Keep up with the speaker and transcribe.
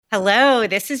Hello,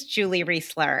 this is Julie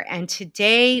Riesler, and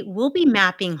today we'll be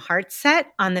mapping HeartSet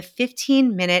on the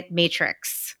 15-minute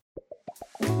matrix.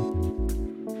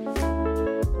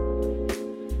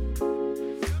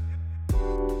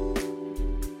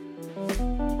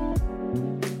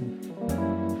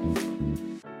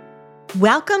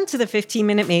 Welcome to the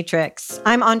 15-Minute Matrix.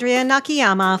 I'm Andrea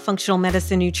Nakayama, functional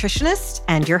medicine nutritionist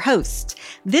and your host.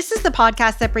 This is the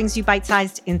podcast that brings you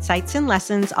bite-sized insights and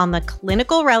lessons on the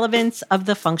clinical relevance of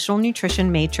the functional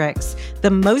nutrition matrix,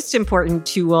 the most important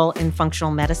tool in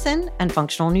functional medicine and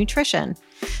functional nutrition.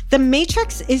 The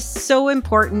matrix is so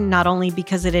important not only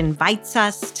because it invites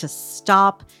us to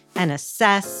stop and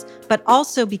assess, but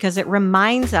also because it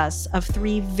reminds us of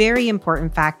three very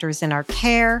important factors in our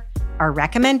care, our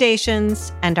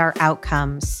recommendations, and our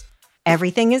outcomes.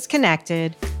 Everything is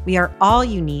connected, we are all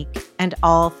unique, and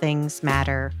all things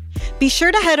matter. Be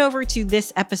sure to head over to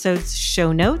this episode's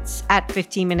show notes at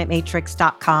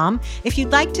 15minutematrix.com if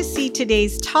you'd like to see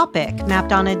today's topic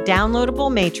mapped on a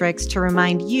downloadable matrix to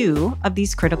remind you of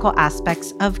these critical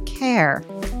aspects of care.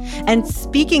 And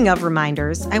speaking of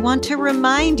reminders, I want to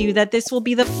remind you that this will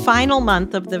be the final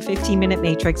month of the 15-Minute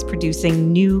Matrix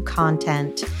producing new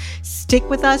content. Stick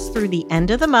with us through the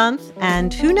end of the month,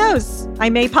 and who knows, I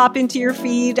may pop into your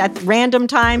feed at random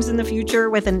times in the future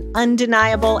with an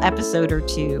undeniable episode or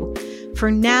two.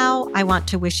 For now, I want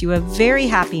to wish you a very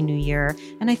happy new year,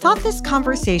 and I thought this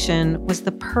conversation was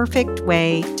the perfect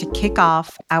way to kick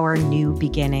off our new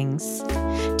beginnings.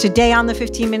 Today on the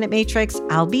 15-Minute Matrix,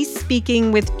 I'll be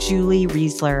speaking with Julie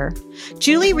Riesler.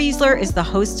 Julie Riesler is the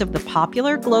host of the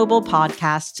popular global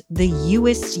podcast, The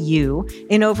Youest You,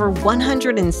 in over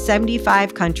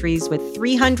 175 countries with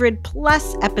 300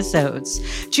 plus episodes.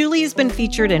 Julie has been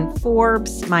featured in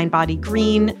Forbes, Mind Body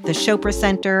Green, The Chopra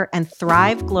Center, and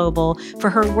Thrive Global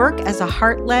for her work as a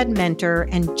heart-led mentor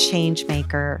and change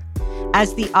maker.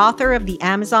 As the author of the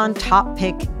Amazon top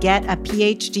pick, Get a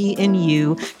PhD in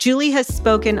You, Julie has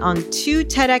spoken on 2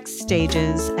 TEDx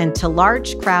stages and to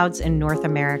large crowds in North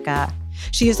America.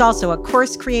 She is also a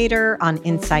course creator on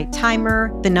Insight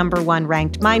Timer, the #1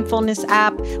 ranked mindfulness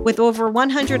app with over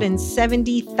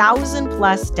 170,000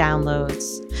 plus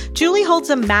downloads. Julie holds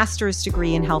a master's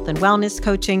degree in health and wellness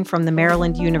coaching from the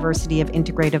Maryland University of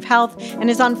Integrative Health and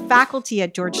is on faculty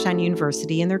at Georgetown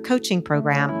University in their coaching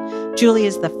program. Julie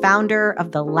is the founder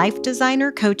of the Life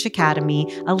Designer Coach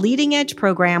Academy, a leading-edge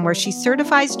program where she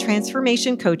certifies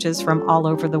transformation coaches from all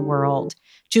over the world.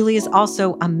 Julie is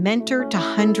also a mentor to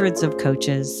hundreds of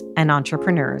coaches and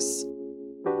entrepreneurs.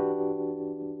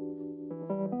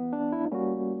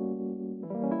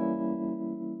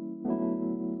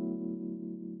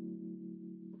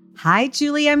 Hi,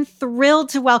 Julie. I'm thrilled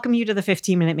to welcome you to the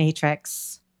 15-Minute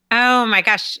Matrix. Oh my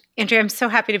gosh, Andrea, I'm so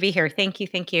happy to be here. Thank you.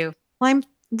 Thank you. Well, I'm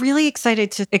really excited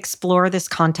to explore this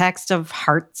context of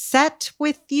HeartSet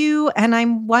with you. And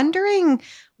I'm wondering,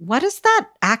 what does that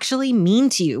actually mean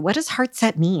to you? What does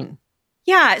HeartSet mean?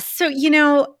 Yeah. So,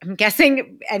 I'm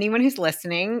guessing anyone who's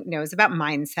listening knows about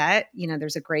mindset.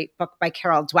 There's a great book by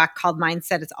Carol Dweck called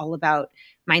Mindset. It's all about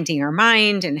minding our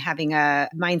mind and having a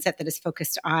mindset that is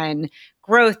focused on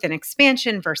growth and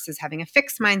expansion versus having a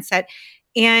fixed mindset.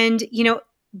 And,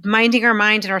 minding our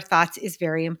mind and our thoughts is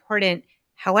very important.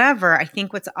 However, I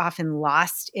think what's often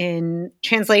lost in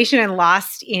translation and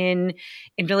lost in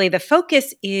really the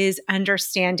focus is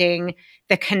understanding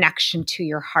the connection to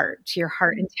your heart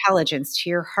intelligence, to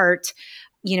your heart,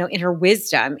 inner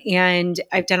wisdom. And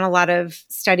I've done a lot of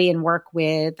study and work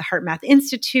with the HeartMath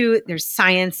Institute. There's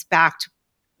science backed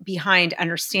behind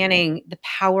understanding the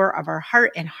power of our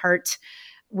heart and heart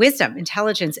wisdom,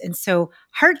 intelligence. And so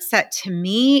HeartSet, to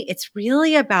me, it's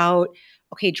really about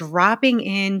dropping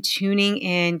in, tuning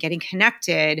in, getting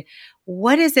connected.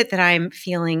 What is it that I'm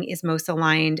feeling is most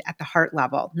aligned at the heart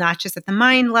level, not just at the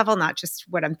mind level, not just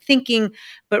what I'm thinking,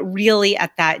 but really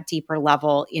at that deeper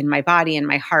level in my body and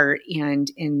my heart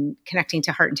and in connecting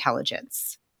to heart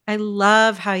intelligence. I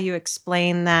love how you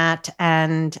explain that.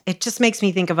 And it just makes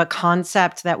me think of a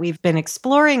concept that we've been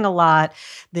exploring a lot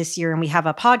this year. And we have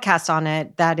a podcast on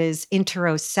it that is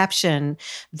interoception.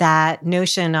 That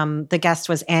notion, the guest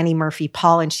was Annie Murphy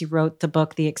Paul, and she wrote the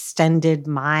book, The Extended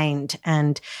Mind,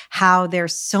 and how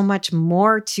there's so much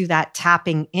more to that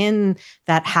tapping in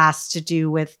that has to do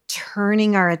with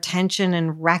turning our attention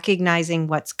and recognizing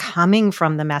what's coming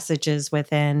from the messages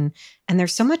within. And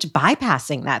there's so much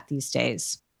bypassing that these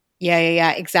days.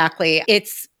 Yeah, exactly.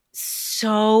 It's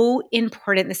so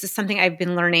important. This is something I've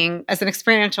been learning as an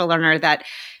experiential learner, that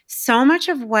so much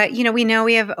of what, we know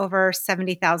we have over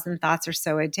 70,000 thoughts or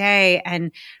so a day,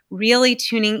 and really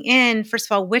tuning in, first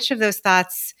of all, which of those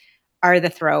thoughts are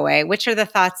the throwaway? Which are the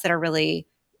thoughts that are really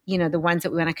the ones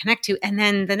that we want to connect to. And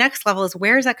then the next level is,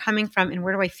 where is that coming from and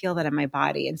where do I feel that in my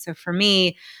body? And so for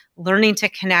me, learning to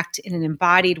connect in an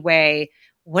embodied way,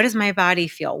 what does my body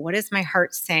feel? What is my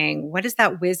heart saying? What is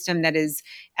that wisdom that is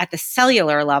at the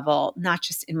cellular level, not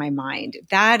just in my mind?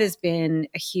 That has been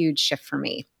a huge shift for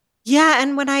me. Yeah.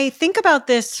 And when I think about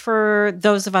this for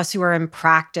those of us who are in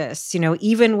practice,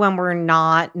 even when we're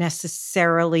not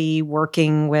necessarily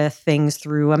working with things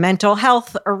through a mental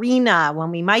health arena, when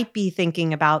we might be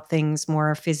thinking about things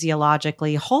more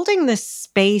physiologically, holding this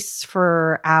space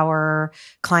for our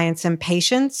clients and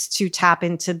patients to tap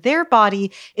into their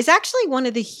body is actually one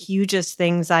of the hugest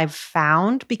things I've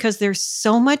found, because there's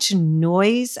so much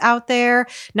noise out there,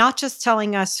 not just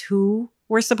telling us who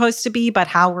we're supposed to be, but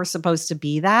how we're supposed to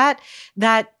be that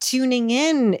tuning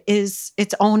in is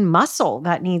its own muscle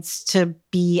that needs to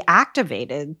be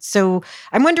activated. So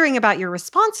I'm wondering about your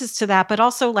responses to that, but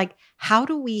also how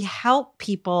do we help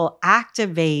people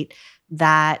activate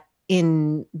that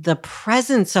in the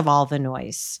presence of all the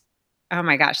noise? Oh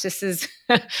my gosh, this is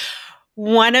I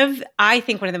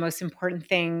think one of the most important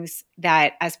things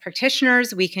that as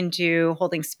practitioners we can do,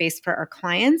 holding space for our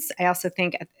clients. I also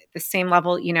think at the same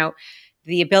level,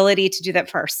 the ability to do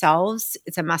that for ourselves,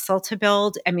 it's a muscle to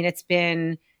build. I mean, it's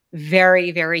been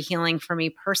very, very healing for me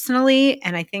personally.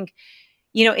 And I think,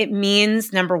 it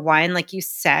means, number one, like you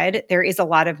said, there is a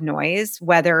lot of noise,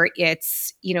 whether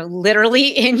it's, literally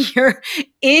in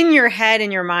your head,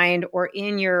 in your mind, or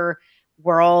in your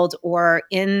world, or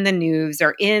in the news,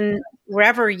 or in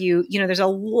wherever there's a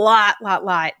lot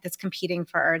that's competing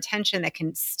for our attention that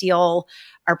can steal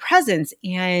our presence.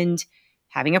 And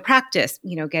having a practice,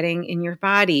 getting in your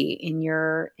body, in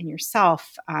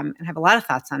yourself, and I have a lot of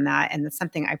thoughts on that. And that's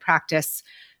something I practice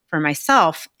for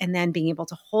myself. And then being able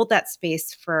to hold that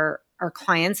space for our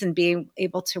clients and being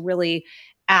able to really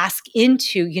ask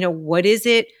into, what is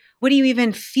it? What do you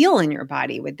even feel in your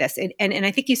body with this? And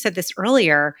I think you said this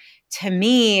earlier. To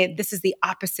me, this is the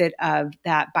opposite of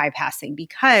that bypassing,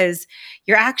 because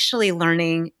you're actually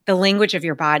learning the language of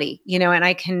your body, and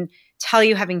I can tell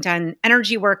you, having done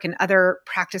energy work and other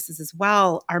practices as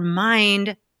well, our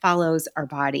mind follows our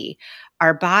body.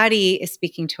 Our body is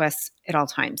speaking to us at all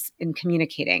times in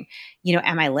communicating.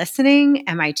 Am I listening?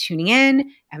 Am I tuning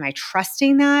in? Am I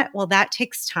trusting that? Well, that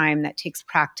takes time. That takes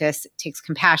practice. It takes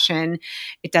compassion.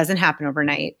 It doesn't happen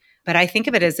overnight. But I think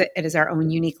of it as our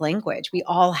own unique language. We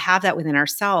all have that within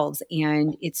ourselves.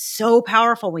 And it's so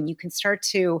powerful when you can start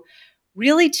to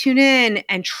really tune in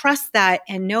and trust that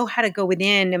and know how to go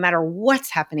within no matter what's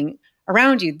happening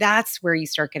around you. That's where you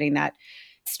start getting that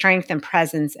strength and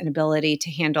presence and ability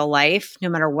to handle life no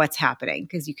matter what's happening,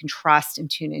 because you can trust and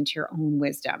tune into your own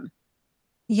wisdom.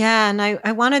 Yeah. And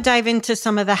I want to dive into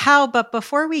some of the how, but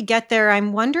before we get there,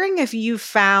 I'm wondering if you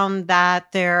found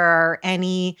that there are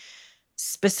any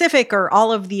specific or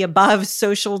all of the above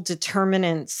social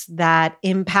determinants that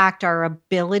impact our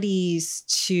abilities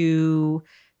to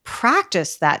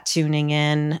practice that tuning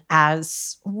in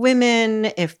as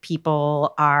women, if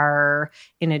people are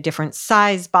in a different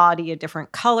size body, a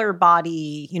different color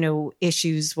body,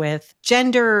 issues with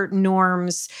gender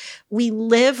norms. We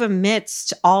live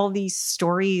amidst all these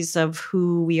stories of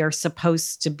who we are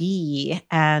supposed to be,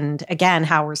 and again,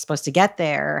 how we're supposed to get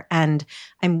there. And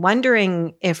I'm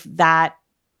wondering if that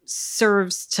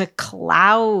serves to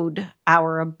cloud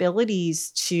our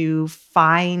abilities to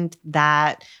find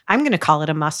that, I'm going to call it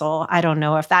a muscle. I don't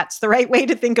know if that's the right way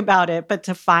to think about it, but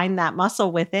to find that muscle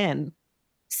within.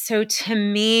 So to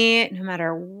me, no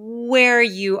matter where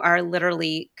you are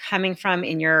literally coming from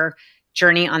in your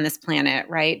journey on this planet,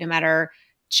 right? No matter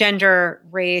gender,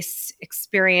 race,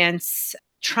 experience,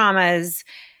 traumas,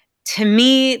 to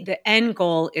me, the end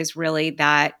goal is really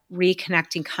that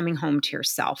reconnecting, coming home to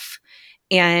yourself.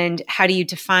 And how do you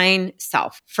define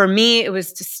self? For me, it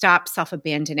was to stop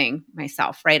self-abandoning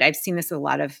myself, right? I've seen this with a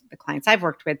lot of the clients I've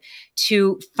worked with,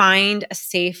 to find a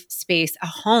safe space, a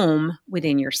home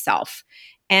within yourself.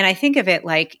 And I think of it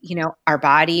like, our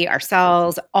body, our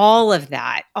cells, all of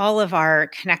that, all of our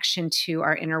connection to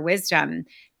our inner wisdom.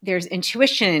 There's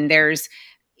intuition, there's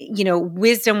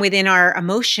wisdom within our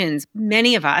emotions.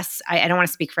 Many of us, I don't want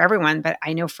to speak for everyone, but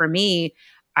I know for me,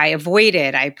 I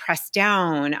avoided, I pressed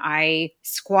down, I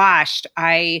squashed,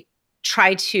 I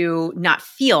tried to not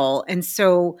feel. And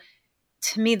so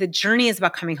to me, the journey is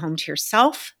about coming home to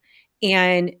yourself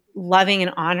and loving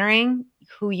and honoring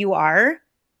who you are,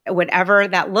 whatever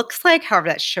that looks like, however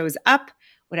that shows up,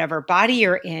 whatever body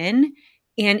you're in.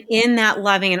 And in that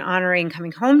loving and honoring,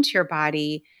 coming home to your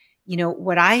body,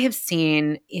 what I have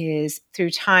seen is through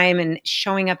time and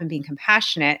showing up and being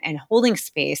compassionate and holding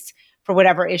space for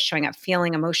whatever is showing up,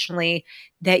 feeling emotionally,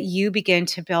 that you begin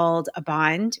to build a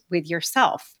bond with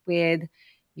yourself, with,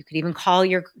 you could even call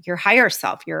your higher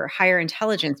self, your higher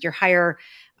intelligence, your higher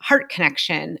heart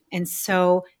connection. And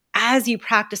so as you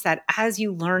practice that, as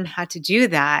you learn how to do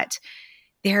that,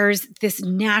 there's this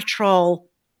natural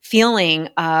feeling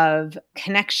of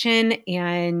connection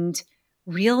and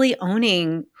really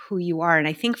owning who you are. And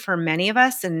I think for many of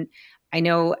us, and I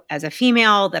know as a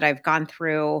female that I've gone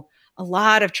through a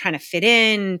lot of trying to fit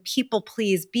in, people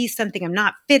please, be something I'm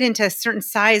not, fit into a certain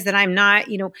size that I'm not,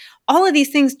 all of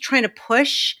these things trying to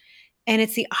push. And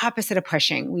it's the opposite of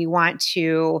pushing. We want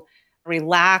to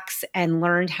relax and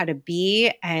learn how to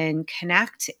be and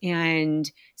connect and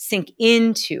sink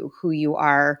into who you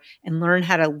are and learn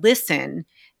how to listen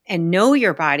and know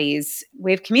your body's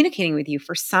way of communicating with you.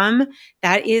 For some,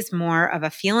 that is more of a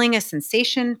feeling, a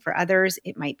sensation. For others,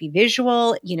 it might be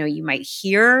visual. You might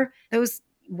hear those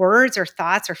words or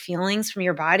thoughts or feelings from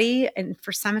your body. And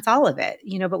for some, it's all of it,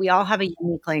 but we all have a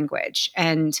unique language.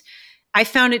 And I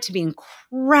found it to be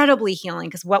incredibly healing,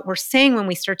 because what we're saying when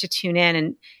we start to tune in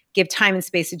and give time and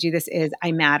space to do this is,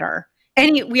 I matter.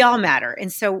 And we all matter.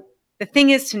 And so the thing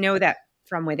is to know that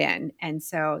from within. And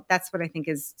so that's what I think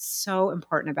is so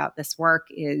important about this work,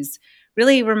 is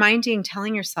really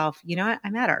telling yourself, you know what, I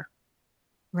matter.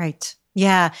 Right.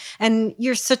 Yeah. And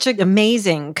you're such an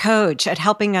amazing coach at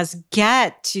helping us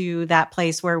get to that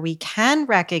place where we can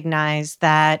recognize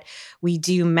that we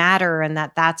do matter and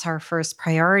that that's our first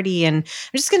priority. And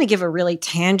I'm just going to give a really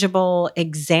tangible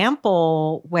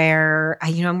example where,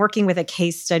 I'm working with a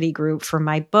case study group for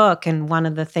my book. And one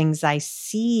of the things I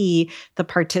see the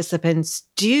participants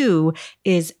do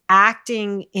is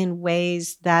acting in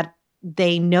ways that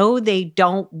they know they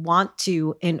don't want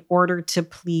to in order to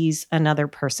please another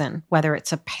person, whether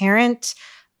it's a parent,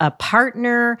 a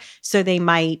partner. So they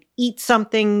might eat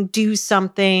something, do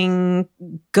something,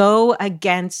 go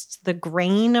against the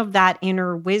grain of that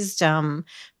inner wisdom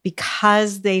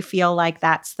because they feel like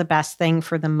that's the best thing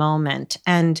for the moment.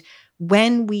 And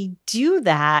when we do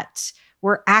that,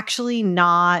 we're actually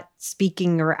not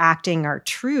speaking or acting our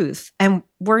truth. And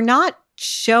we're not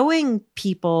showing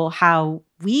people how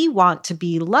we want to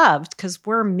be loved because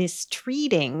we're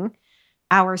mistreating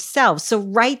ourselves. So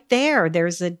right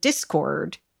there's a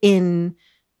discord in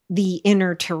the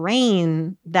inner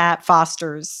terrain that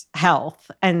fosters health.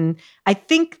 And I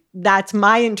think that's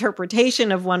my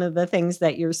interpretation of one of the things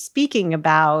that you're speaking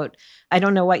about. I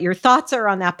don't know what your thoughts are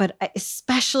on that, but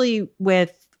especially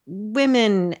with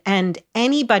women and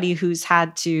anybody who's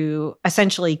had to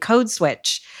essentially code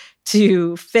switch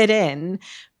to fit in,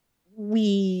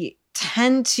 we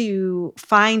tend to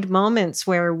find moments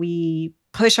where we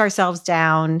push ourselves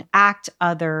down, act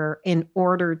other in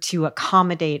order to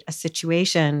accommodate a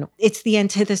situation. It's the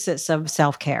antithesis of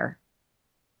self-care.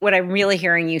 What I'm really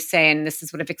hearing you say, and this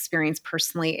is what I've experienced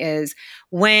personally, is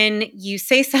when you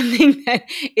say something that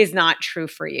is not true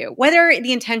for you, whether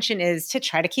the intention is to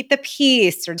try to keep the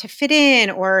peace or to fit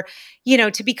in or,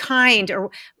 to be kind,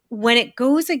 or when it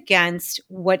goes against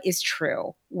what is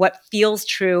true, what feels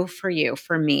true for you,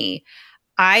 for me,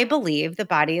 I believe the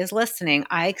body is listening.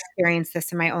 I experienced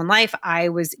this in my own life. I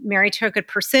was married to a good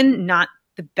person, not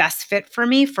the best fit for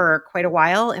me for quite a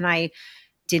while, and I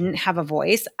didn't have a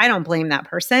voice. I don't blame that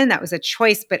person. That was a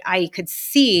choice, but I could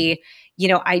see,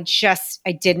 I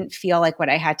didn't feel like what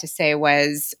I had to say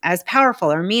was as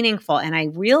powerful or meaningful. And I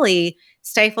really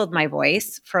stifled my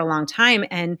voice for a long time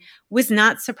and was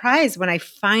not surprised when I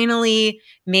finally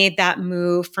made that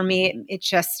move. For me, it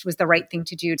just was the right thing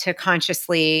to do to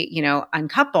consciously,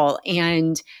 uncouple.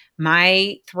 And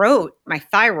my throat, my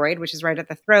thyroid, which is right at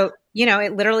the throat,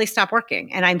 it literally stopped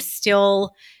working. And I'm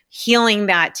still healing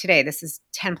that today. This is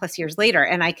 10 plus years later.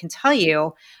 And I can tell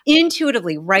you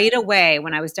intuitively right away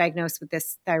when I was diagnosed with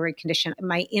this thyroid condition,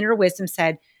 my inner wisdom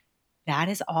said, that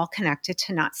is all connected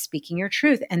to not speaking your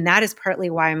truth. And that is partly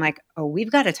why I'm like, oh,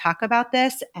 we've got to talk about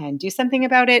this and do something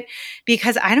about it,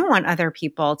 because I don't want other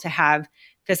people to have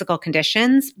physical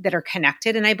conditions that are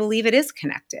connected. And I believe it is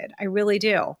connected. I really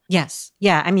do. Yes.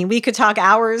 Yeah. I mean, we could talk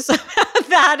hours about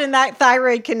that and that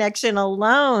thyroid connection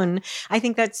alone. I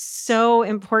think that's so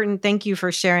important. Thank you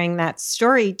for sharing that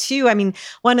story too. I mean,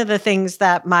 one of the things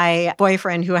that my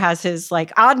boyfriend, who has his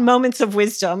odd moments of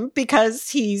wisdom, because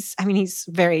he's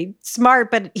very smart,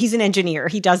 but he's an engineer.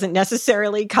 He doesn't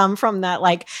necessarily come from that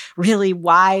really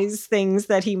wise things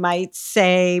that he might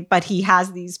say, but he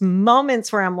has these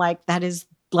moments where I'm like, that is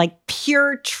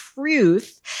pure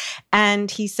truth.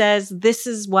 And he says, this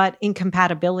is what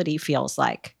incompatibility feels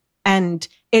like. And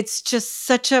it's just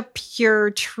such a pure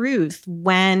truth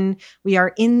when we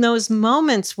are in those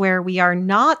moments where we are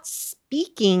not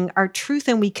speaking our truth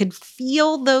and we can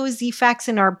feel those effects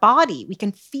in our body. We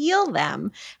can feel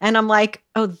them. And I'm like,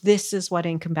 oh, this is what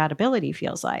incompatibility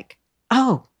feels like.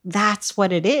 Oh, that's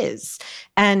what it is.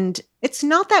 And it's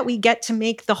not that we get to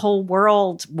make the whole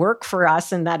world work for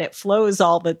us and that it flows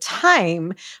all the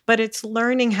time, but it's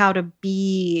learning how to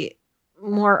be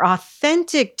more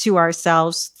authentic to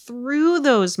ourselves through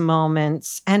those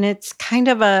moments. And it's kind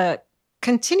of a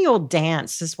continual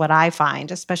dance, is what I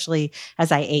find, especially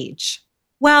as I age.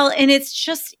 Well, and it's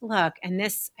just, look, and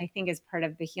this I think is part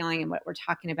of the healing, and what we're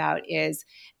talking about is,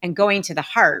 and going to the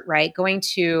heart, right? Going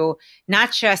to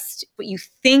not just what you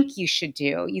think you should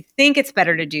do. You think it's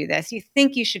better to do this. You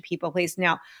think you should people please.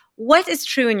 Now, what is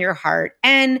true in your heart?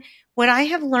 And what I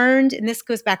have learned, and this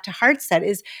goes back to heart set,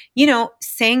 is,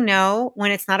 saying no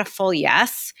when it's not a full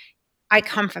yes. I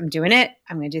come from doing it.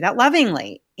 I'm going to do that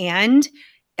lovingly. And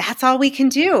that's all we can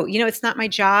do. It's not my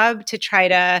job to try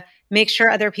to make sure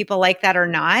other people like that or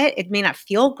not. It may not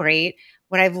feel great.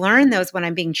 What I've learned, though, is when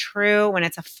I'm being true, when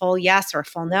it's a full yes or a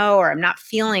full no, or I'm not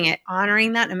feeling it,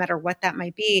 honoring that no matter what that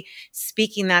might be,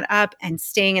 speaking that up and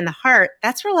staying in the heart,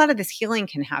 that's where a lot of this healing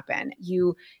can happen.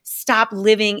 You stop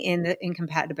living in the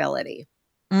incompatibility.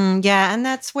 Yeah. And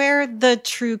that's where the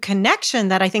true connection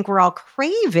that I think we're all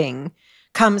craving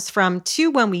comes from too,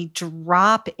 when we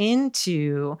drop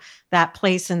into that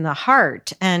place in the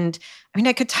heart. And I mean,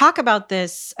 I could talk about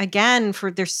this again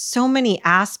there's so many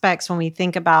aspects when we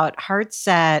think about heart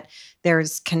set.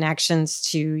 There's connections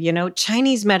to,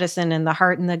 Chinese medicine and the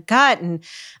heart and the gut. And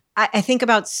I think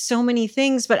about so many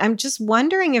things, but I'm just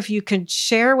wondering if you could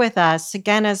share with us,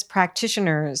 again, as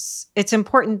practitioners, it's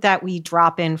important that we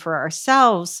drop in for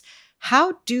ourselves.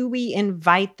 How do we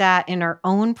invite that in our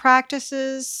own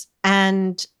practices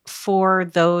and for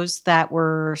those that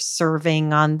we're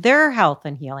serving on their health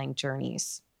and healing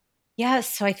journeys?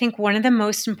 Yes. So I think one of the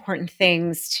most important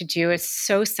things to do is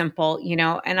so simple,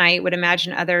 and I would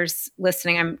imagine others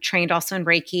listening, I'm trained also in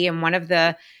Reiki, and one of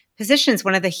the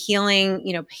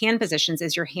healing, hand positions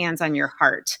is your hands on your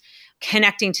heart,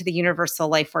 connecting to the universal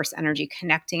life force energy,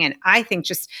 connecting. And I think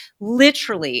just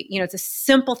literally, it's a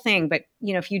simple thing, but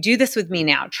if you do this with me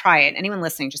now, try it. Anyone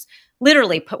listening, just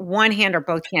literally put one hand or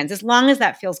both hands, as long as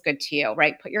that feels good to you,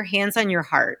 right? Put your hands on your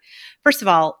heart. First of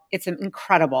all, it's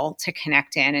incredible to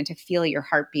connect in and to feel your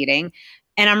heart beating.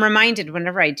 And I'm reminded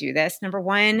whenever I do this, number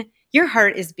one, your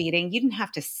heart is beating. You didn't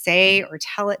have to say or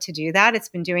tell it to do that. It's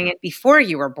been doing it before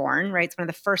you were born, right? It's one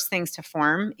of the first things to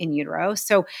form in utero.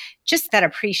 So just that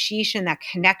appreciation, that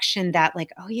connection, that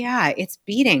like, oh yeah, it's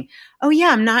beating. Oh yeah,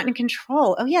 I'm not in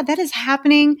control. Oh yeah, that is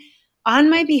happening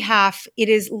on my behalf. It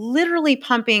is literally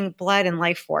pumping blood and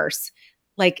life force,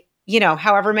 like,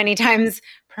 however many times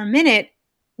per minute,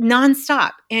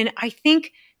 nonstop. And I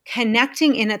think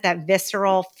connecting in at that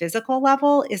visceral physical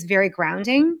level is very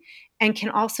grounding, and can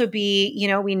also be,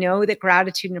 we know that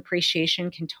gratitude and appreciation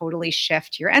can totally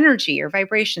shift your energy, your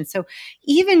vibration. So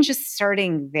even just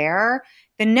starting there,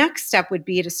 the next step would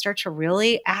be to start to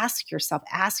really ask yourself,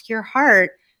 ask your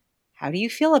heart, how do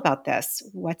you feel about this?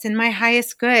 What's in my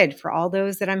highest good for all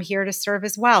those that I'm here to serve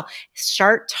as well?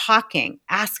 Start talking,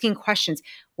 asking questions.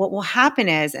 What will happen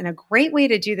is, and a great way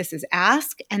to do this is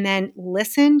ask and then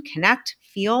listen, connect,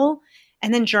 feel,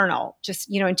 and then journal. Just,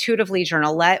 intuitively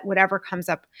journal. Let whatever comes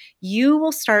up. You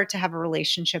will start to have a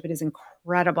relationship. It is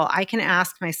incredible. I can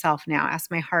ask myself now, ask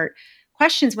my heart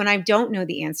questions when I don't know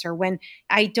the answer, when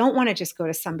I don't want to just go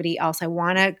to somebody else. I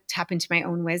want to tap into my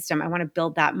own wisdom. I want to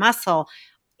build that muscle.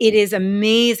 It is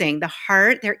amazing. The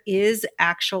heart, there is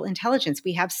actual intelligence.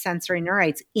 We have sensory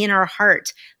neurites in our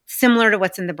heart, similar to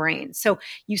what's in the brain. So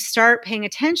you start paying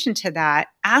attention to that,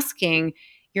 asking,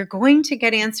 you're going to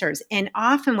get answers. And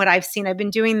often what I've seen, I've been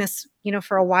doing this,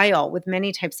 for a while with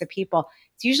many types of people.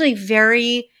 It's usually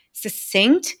very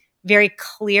succinct, very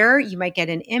clear. You might get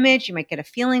an image, you might get a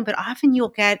feeling, but often you'll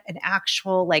get an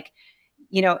actual,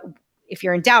 if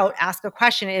you're in doubt, ask a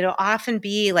question. It'll often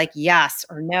be like yes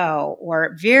or no,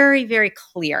 or very, very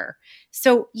clear.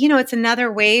 So, it's another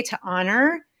way to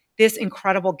honor this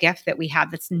incredible gift that we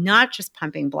have that's not just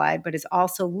pumping blood, but is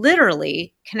also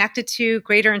literally connected to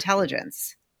greater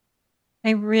intelligence.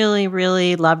 I really,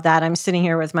 really love that. I'm sitting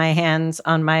here with my hands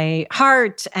on my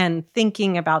heart and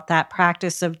thinking about that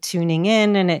practice of tuning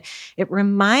in. And it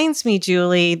reminds me,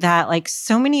 Julie, that like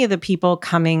so many of the people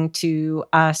coming to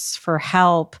us for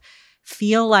help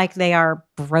feel like they are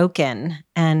broken.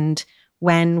 And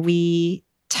when we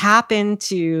tap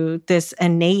into this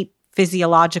innate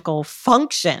physiological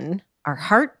function, our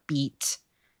heartbeat,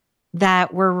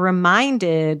 that we're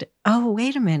reminded, oh,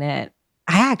 wait a minute.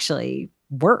 I actually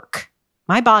work.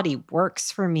 My body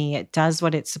works for me. It does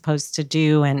what it's supposed to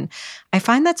do. And I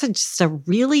find that's just a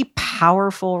really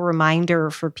powerful reminder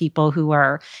for people who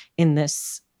are in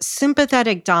this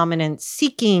sympathetic dominance,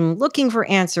 seeking, looking for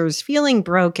answers, feeling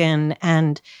broken.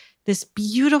 And this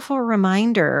beautiful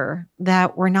reminder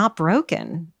that we're not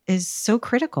broken is so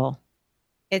critical.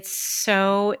 It's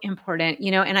so important,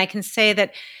 and I can say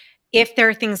that if there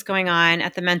are things going on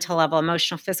at the mental level,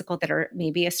 emotional, physical, that are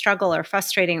maybe a struggle or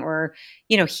frustrating or,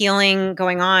 healing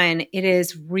going on, it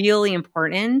is really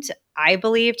important, I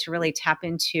believe, to really tap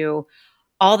into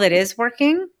all that is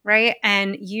working, right?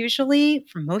 And usually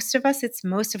for most of us, it's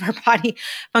most of our body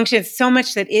function. It's so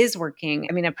much that is working.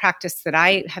 I mean, a practice that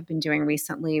I have been doing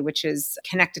recently, which is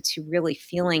connected to really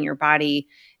feeling your body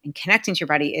and connecting to your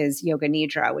body, is Yoga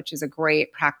Nidra, which is a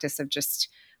great practice of just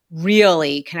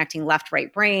really connecting left,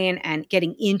 right brain and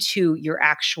getting into your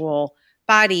actual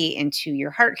body, into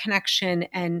your heart connection.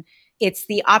 And it's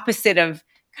the opposite of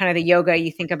kind of the yoga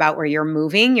you think about where you're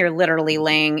moving. You're literally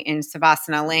laying in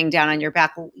Savasana, laying down on your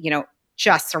back,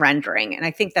 just surrendering. And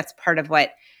I think that's part of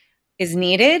what is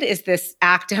needed, is this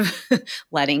act of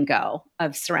letting go,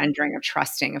 of surrendering, of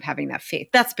trusting, of having that faith.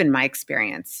 That's been my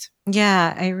experience.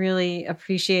 Yeah, I really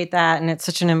appreciate that. And it's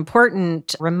such an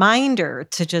important reminder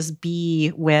to just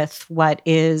be with what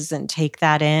is and take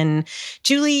that in.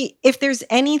 Julie, if there's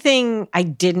anything I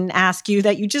didn't ask you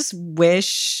that you just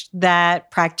wish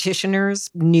that practitioners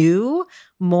knew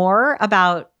more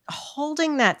about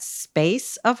holding that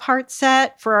space of heart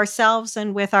set for ourselves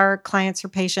and with our clients or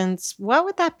patients, what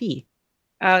would that be?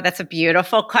 Oh, that's a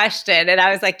beautiful question. And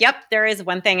I was like, yep, there is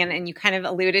one thing. And you kind of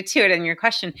alluded to it in your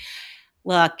question.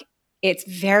 Look, it's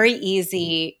very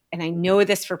easy. And I know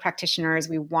this for practitioners.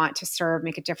 We want to serve,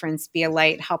 make a difference, be a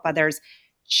light, help others.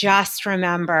 Just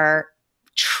remember,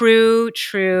 true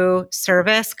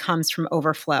service comes from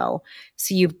overflow.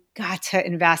 So you've got to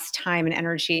invest time and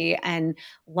energy and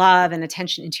love and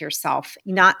attention into yourself,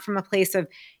 not from a place of,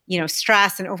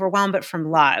 stress and overwhelm, but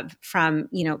from love, from,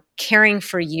 caring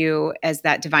for you as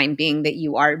that divine being that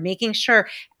you are, making sure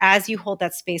as you hold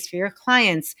that space for your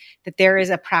clients, that there is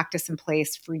a practice in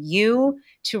place for you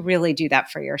to really do that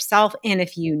for yourself. And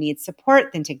if you need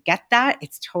support, then to get that,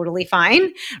 it's totally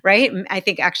fine, right? I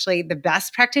think actually the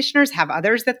best practitioners have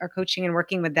others that are coaching and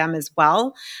working with them as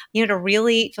well, to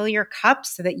really fill your cup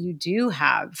so that you do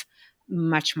have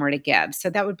much more to give. So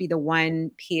that would be the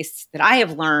one piece that I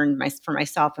have learned for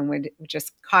myself and would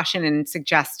just caution and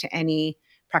suggest to any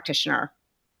practitioner.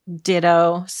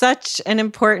 Ditto. Such an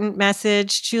important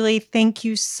message. Julie, thank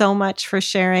you so much for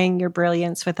sharing your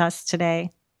brilliance with us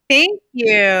today. Thank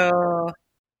you.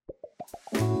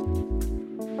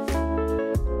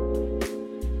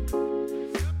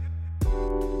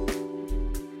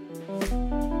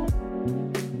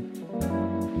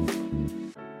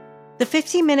 The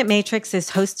 15-Minute Matrix is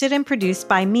hosted and produced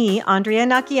by me, Andrea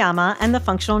Nakayama, and the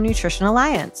Functional Nutrition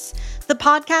Alliance. The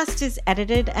podcast is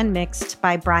edited and mixed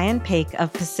by Brian Paik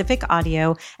of Pacific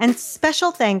Audio, and special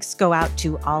thanks go out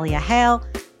to Alia Hale,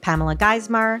 Pamela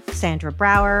Geismar, Sandra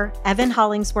Brower, Evan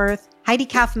Hollingsworth, Heidi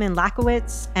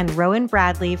Kaufman-Lakowitz, and Rowan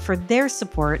Bradley for their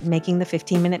support making the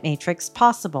 15-Minute Matrix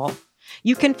possible.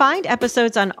 You can find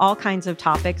episodes on all kinds of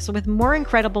topics with more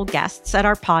incredible guests at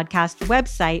our podcast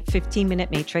website,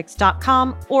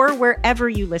 15minutematrix.com, or wherever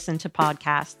you listen to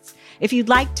podcasts. If you'd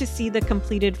like to see the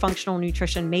completed functional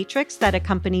nutrition matrix that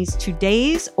accompanies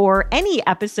today's or any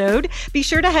episode, be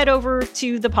sure to head over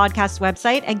to the podcast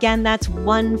website. Again, that's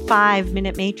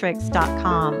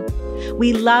 15minutematrix.com.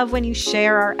 We love when you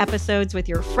share our episodes with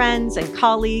your friends and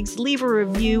colleagues, leave a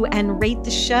review, and rate the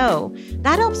show.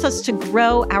 That helps us to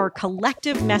grow our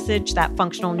collective message that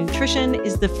functional nutrition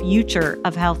is the future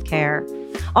of healthcare.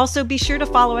 Also, be sure to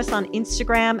follow us on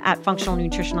Instagram at Functional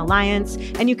Nutrition Alliance,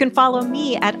 and you can follow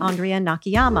me at Andrea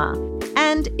Nakayama.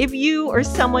 And if you or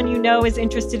someone you know is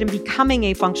interested in becoming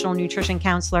a functional nutrition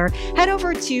counselor, head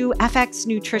over to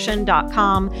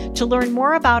fxnutrition.com to learn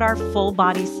more about our Full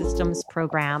Body Systems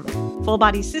program. Full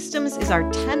Body Systems is our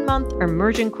 10-month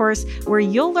immersion course where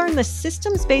you'll learn the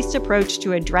systems-based approach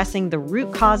to addressing the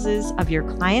root causes of your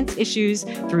clients' issues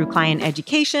through client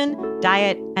education,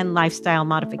 diet, and lifestyle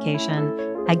modification.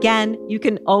 Again, you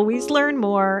can always learn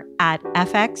more at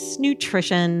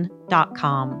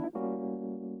fxnutrition.com.